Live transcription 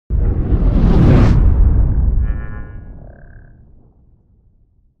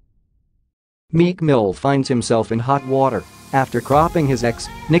Meek Mill finds himself in hot water after cropping his ex,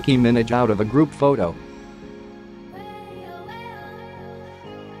 Nicki Minaj, out of a group photo.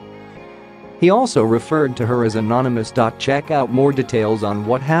 He also referred to her as anonymous. Check out more details on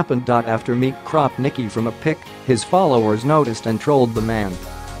what happened. After Meek cropped Nicki from a pic, his followers noticed and trolled the man.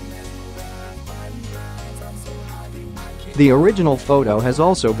 The original photo has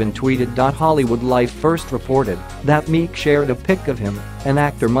also been tweeted. Hollywood Life first reported that Meek shared a pic of him and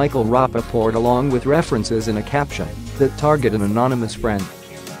actor Michael Rapaport along with references in a caption that target an anonymous friend.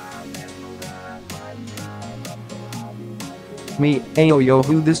 Me, ayo yo,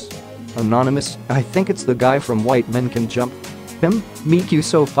 who this? Anonymous, I think it's the guy from White Men Can Jump. Him? Meek, you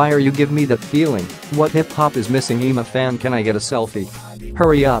so fire, you give me that feeling. What hip hop is missing? I'm a fan, can I get a selfie?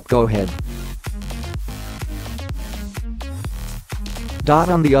 Hurry up, go ahead.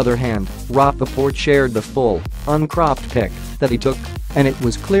 On the other hand, Rapaport shared the full, uncropped pic that he took, and it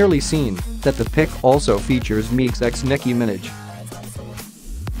was clearly seen that the pic also features Meek's ex Nicki Minaj.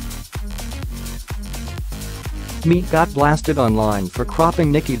 Meek got blasted online for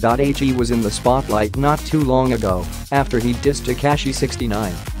cropping Nicki. He was in the spotlight not too long ago after he dissed Tekashi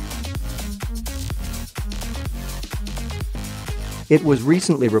 69. It was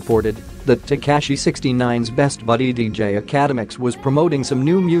recently reported that Tekashi 69's best buddy DJ Academics was promoting some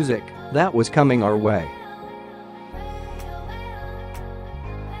new music that was coming our way.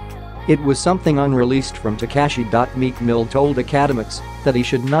 It was something unreleased from Tekashi. Meek Mill told Academics that he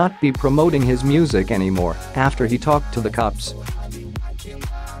should not be promoting his music anymore after he talked to the cops.